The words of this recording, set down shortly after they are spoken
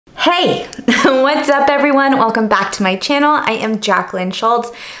Hey, what's up everyone? Welcome back to my channel. I am Jackelyn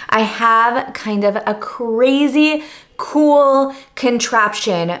Shultz. I have kind of a crazy cool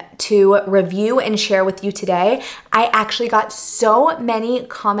contraption to review and share with you today. I actually got so many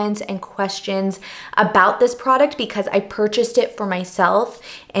comments and questions about this product because I purchased it for myself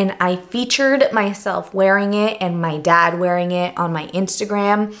and I featured myself wearing it and my dad wearing it on my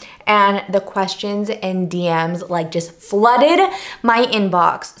Instagram, and the questions and DMs like just flooded my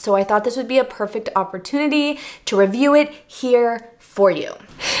inbox. So I thought this would be a perfect opportunity to review it here for you.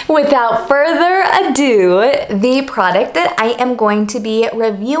 Without further ado, the product that I am going to be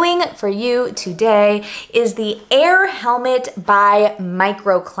reviewing for you today is the Air Helmet by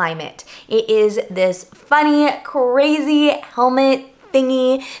Microclimate. It is this funny, crazy helmet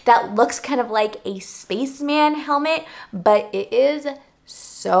thingy that looks kind of like a spaceman helmet, but it is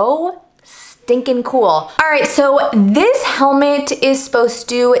so stinking cool. All right, so this helmet is supposed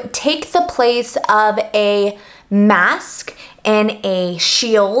to take the place of a mask and a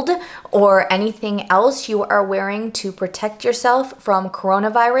shield or anything else you are wearing to protect yourself from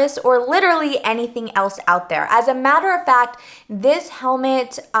coronavirus or literally anything else out there. As a matter of fact, this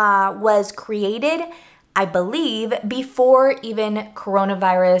helmet was created, I believe, before even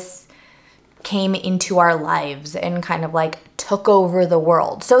coronavirus came into our lives and kind of like took over the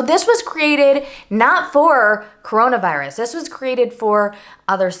world. So this was created not for coronavirus. This was created for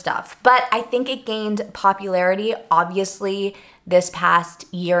other stuff. But I think it gained popularity, obviously, this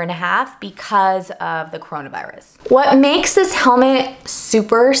past year and a half because of the coronavirus. What makes this helmet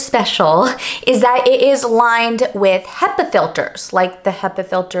super special is that it is lined with HEPA filters, like the HEPA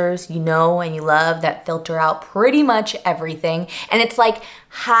filters you know and you love that filter out pretty much everything. And it's like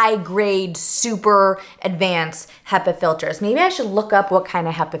high grade, super advanced HEPA filters. Maybe I should look up what kind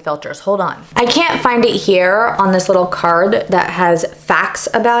of HEPA filters. Hold on. I can't find it here on this little card that has facts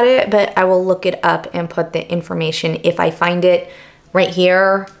about it, but I will look it up and put the information if I find it right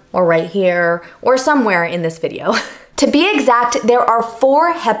here or somewhere in this video. To be exact, there are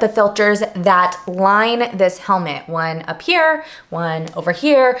 4 HEPA filters that line this helmet. One up here, one over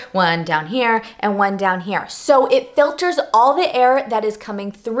here, one down here, and one down here. So it filters all the air that is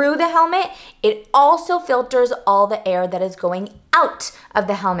coming through the helmet. It also filters all the air that is going out of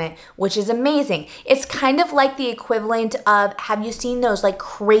the helmet, which is amazing. It's kind of like the equivalent of, have you seen those like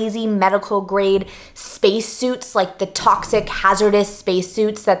crazy medical grade space suits, like the toxic hazardous space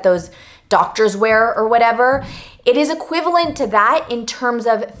suits that those doctors wear or whatever? It is equivalent to that in terms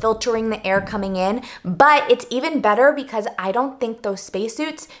of filtering the air coming in, but it's even better because I don't think those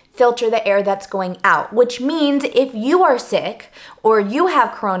spacesuits filter the air that's going out, which means if you are sick or you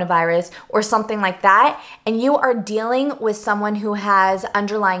have coronavirus or something like that, and you are dealing with someone who has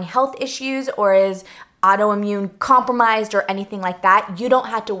underlying health issues or is autoimmune compromised or anything like that, you don't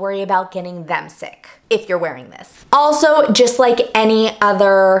have to worry about getting them sick if you're wearing this. Also, just like any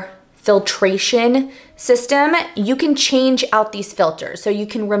other filtration system, you can change out these filters. So you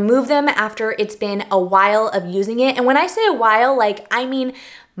can remove them after it's been a while of using it. And when I say a while, like I mean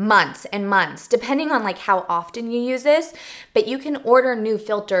months and months, depending on like how often you use this, but you can order new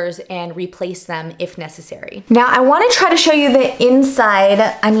filters and replace them if necessary. Now I want to try to show you the inside.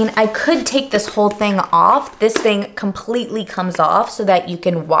 I mean, I could take this whole thing off. This thing completely comes off so that you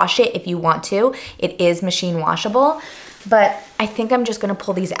can wash it if you want to. It is machine washable, but I think I'm just gonna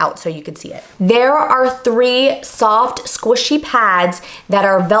pull these out so you can see it. There are 3 soft, squishy pads that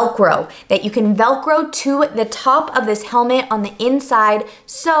are Velcro, that you can Velcro to the top of this helmet on the inside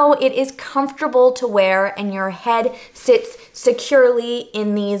so it is comfortable to wear and your head sits securely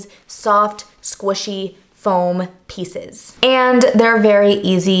in these soft, squishy foam pieces. And they're very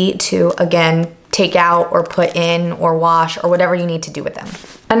easy to, again, take out or put in or wash or whatever you need to do with them.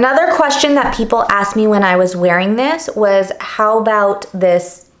 Another question that people asked me when I was wearing this was, how about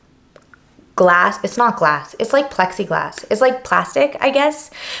this glass? It's not glass, it's like plexiglass. It's like plastic, I guess.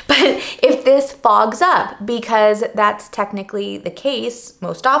 But if this fogs up, because that's technically the case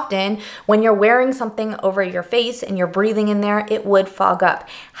most often, when you're wearing something over your face and you're breathing in there, it would fog up.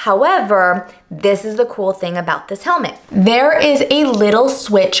 However, this is the cool thing about this helmet. There is a little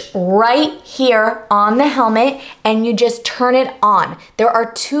switch right here on the helmet and you just turn it on. There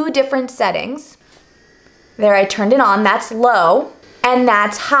are 2 different settings. There, I turned it on, that's low. And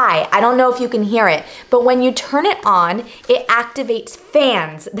that's high. I don't know if you can hear it, but when you turn it on, it activates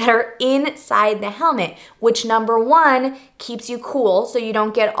fans that are inside the helmet, which number 1, keeps you cool so you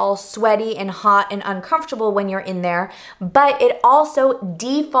don't get all sweaty and hot and uncomfortable when you're in there, but it also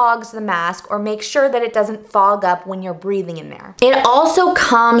defogs the mask or makes sure that it doesn't fog up when you're breathing in there. It also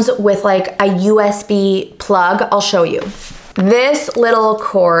comes with like a USB plug. I'll show you. This little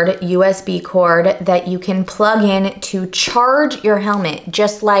cord, USB cord, that you can plug in to charge your helmet,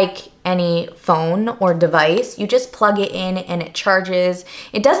 just like any phone or device. You just plug it in and it charges.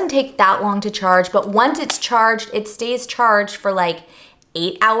 It doesn't take that long to charge, but once it's charged, it stays charged for like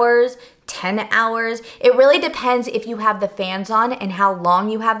 8 hours, 10 hours. It really depends if you have the fans on and how long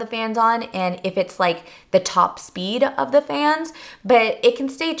you have the fans on and if it's like the top speed of the fans, but it can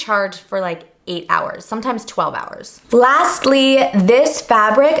stay charged for like 8 hours, sometimes 12 hours. Lastly, this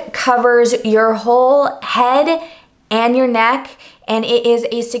fabric covers your whole head and your neck, and it is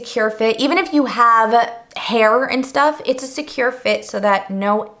a secure fit. Even if you have hair and stuff, it's a secure fit so that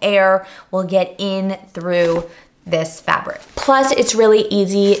no air will get in through this fabric. Plus, it's really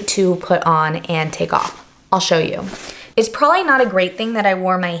easy to put on and take off. I'll show you. It's probably not a great thing that I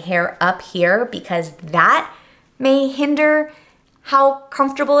wore my hair up here because that may hinder how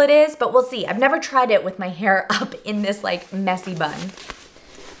comfortable it is, but we'll see. I've never tried it with my hair up in this like messy bun.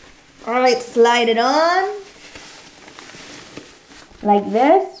 All right, slide it on like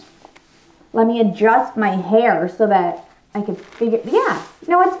this. Let me adjust my hair so that I can figure, yeah,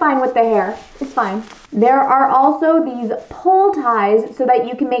 no, it's fine with the hair, it's fine. There are also these pull ties so that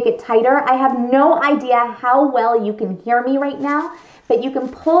you can make it tighter. I have no idea how well you can hear me right now, but you can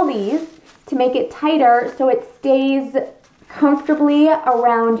pull these to make it tighter so it stays comfortably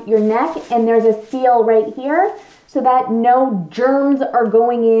around your neck, and there's a seal right here so that no germs are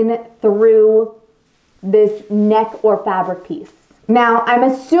going in through this neck or fabric piece. Now, I'm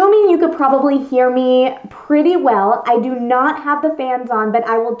assuming you could probably hear me pretty well. I do not have the fans on, but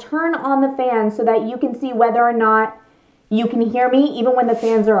I will turn on the fans so that you can see whether or not you can hear me even when the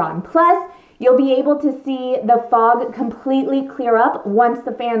fans are on. Plus, you'll be able to see the fog completely clear up once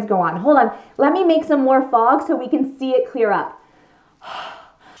the fans go on. Hold on, let me make some more fog so we can see it clear up.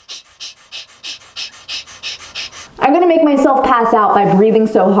 I'm gonna make myself pass out by breathing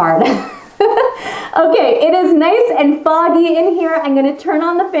so hard. Okay, it is nice and foggy in here. I'm gonna turn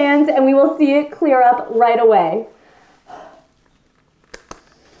on the fans and we will see it clear up right away.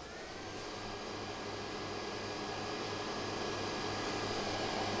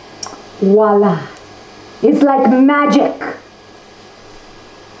 Voila, it's like magic.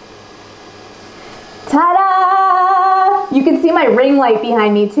 Ta-da! You can see my ring light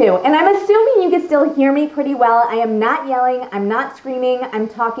behind me too. And I'm assuming you can still hear me pretty well. I am not yelling, I'm not screaming, I'm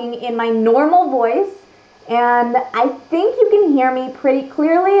talking in my normal voice. And I think you can hear me pretty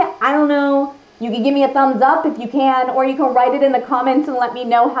clearly. I don't know, you can give me a thumbs up if you can, or you can write it in the comments and let me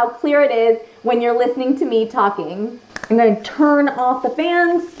know how clear it is when you're listening to me talking. I'm gonna turn off the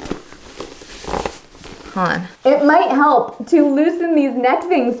fans. Hold on. It might help to loosen these neck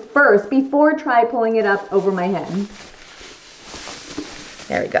things first before try pulling it up over my head.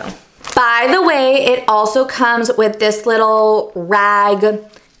 There we go. By the way, it also comes with this little rag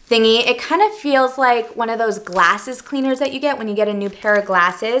thingy. It kind of feels like one of those glasses cleaners that you get when you get a new pair of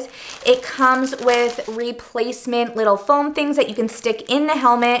glasses. It comes with replacement little foam things that you can stick in the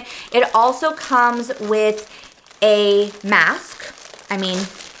helmet. It also comes with a mask. I mean,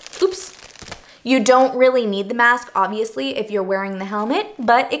 oops. You don't really need the mask, obviously, if you're wearing the helmet,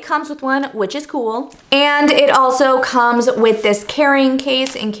 but it comes with one, which is cool. And it also comes with this carrying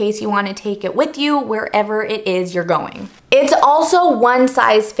case in case you want to take it with you wherever it is you're going. It's also one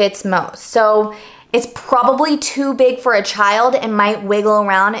size fits most, so it's probably too big for a child and might wiggle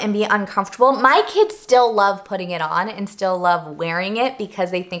around and be uncomfortable. My kids still love putting it on and still love wearing it because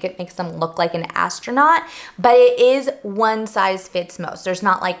they think it makes them look like an astronaut, but it is one size fits most. There's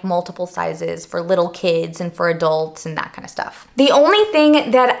not like multiple sizes for little kids and for adults and that kind of stuff. The only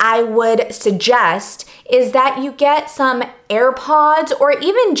thing that I would suggest is that you get some AirPods or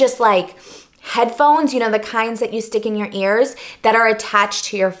even just like headphones, you know, the kinds that you stick in your ears that are attached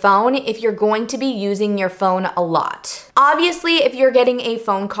to your phone if you're going to be using your phone a lot. Obviously, if you're getting a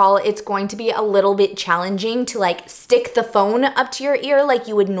phone call, it's going to be a little bit challenging to like stick the phone up to your ear like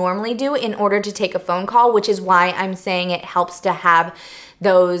you would normally do in order to take a phone call, which is why I'm saying it helps to have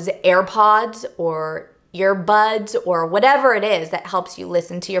those AirPods or earbuds or whatever it is that helps you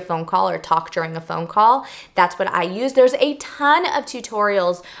listen to your phone call or talk during a phone call. That's what I use. There's a ton of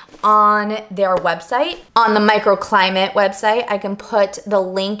tutorials on their website, on the Microclimate website. I can put the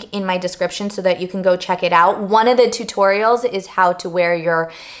link in my description so that you can go check it out. One of the tutorials is how to wear your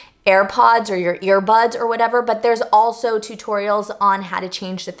AirPods or your earbuds or whatever, but there's also tutorials on how to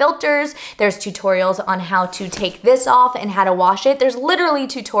change the filters. There's tutorials on how to take this off and how to wash it. There's literally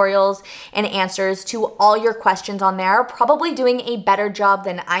tutorials and answers to all your questions on there, probably doing a better job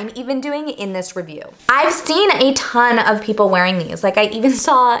than I'm even doing in this review. I've seen a ton of people wearing these. Like I even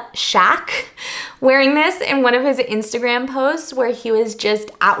saw Shaq wearing this in one of his Instagram posts where he was just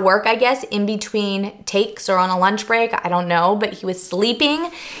at work, I guess, in between takes or on a lunch break, I don't know, but he was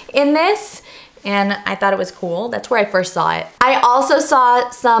sleeping in this, and I thought it was cool. That's where I first saw it. I also saw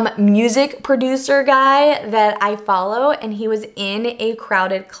some music producer guy that I follow, and he was in a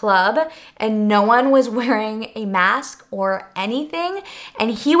crowded club and no one was wearing a mask or anything,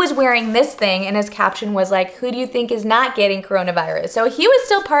 and he was wearing this thing, and his caption was like, "Who do you think is not getting coronavirus?" So he was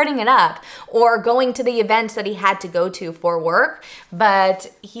still partying it up or going to the events that he had to go to for work,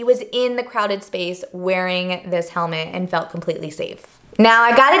 but he was in the crowded space wearing this helmet and felt completely safe. Now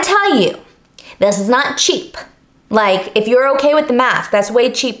I gotta tell you, this is not cheap. Like, if you're okay with the mask, that's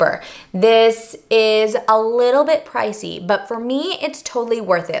way cheaper. This is a little bit pricey, but for me, it's totally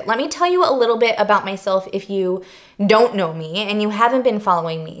worth it. Let me tell you a little bit about myself if you don't know me and you haven't been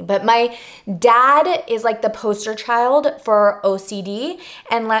following me. But my dad is like the poster child for OCD.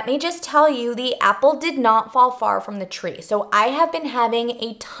 And let me just tell you, the apple did not fall far from the tree. So I have been having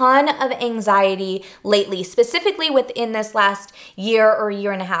a ton of anxiety lately, specifically within this last year or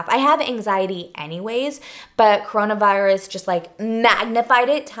year and a half. I have anxiety anyways, but coronavirus just like magnified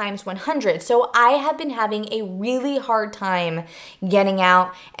it times 100. So I have been having a really hard time getting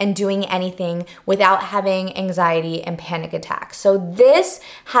out and doing anything without having anxiety and panic attacks. So this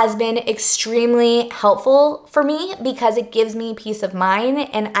has been extremely helpful for me because it gives me peace of mind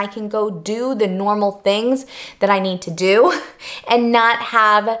and I can go do the normal things that I need to do and not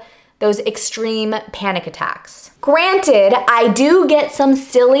have those extreme panic attacks. Granted, I do get some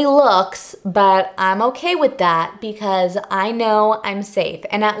silly looks, but I'm okay with that because I know I'm safe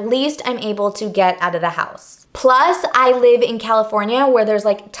and at least I'm able to get out of the house. Plus, I live in California where there's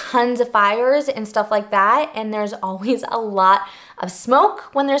like tons of fires and stuff like that, and there's always a lot of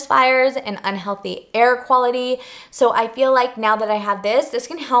smoke when there's fires and unhealthy air quality. So I feel like now that I have this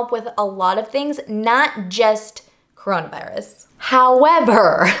can help with a lot of things, not just coronavirus.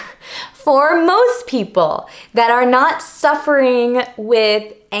 However, for most people that are not suffering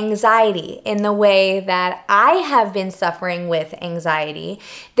with anxiety in the way that I have been suffering with anxiety,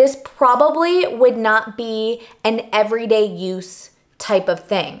 this probably would not be an everyday use type of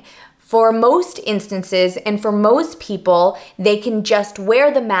thing. For most instances and for most people, they can just wear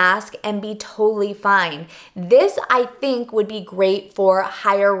the mask and be totally fine. This, I think, would be great for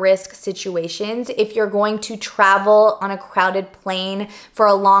higher risk situations if you're going to travel on a crowded plane for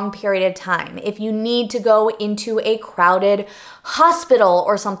a long period of time. If you need to go into a crowded hospital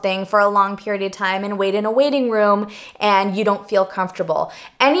or something for a long period of time and wait in a waiting room and you don't feel comfortable.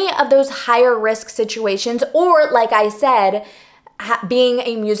 Any of those higher risk situations, or like I said, being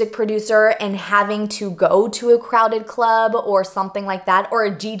a music producer and having to go to a crowded club or something like that, or a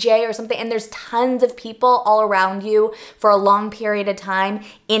DJ or something, and there's tons of people all around you for a long period of time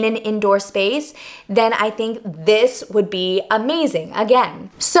in an indoor space, then I think this would be amazing again.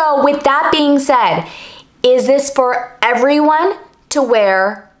 So with that being said, is this for everyone to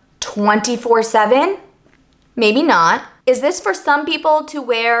wear 24/7? Maybe not. Is this for some people to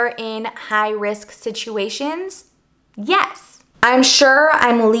wear in high risk situations? Yes. I'm sure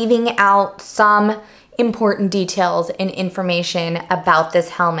I'm leaving out some important details and information about this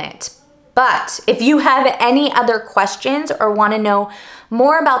helmet. But if you have any other questions or want to know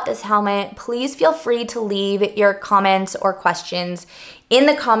more about this helmet, please feel free to leave your comments or questions in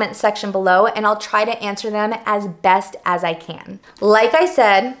the comment section below and I'll try to answer them as best as I can. Like I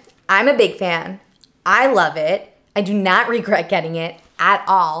said, I'm a big fan. I love it. I do not regret getting it at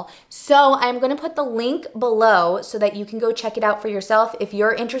all. So I'm gonna put the link below so that you can go check it out for yourself if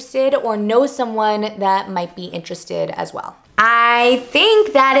you're interested or know someone that might be interested as well. I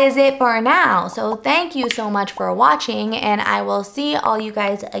think that is it for now. So thank you so much for watching and I will see all you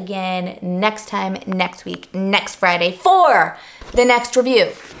guys again next time, next week, next Friday for the next review.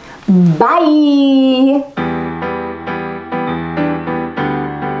 Bye.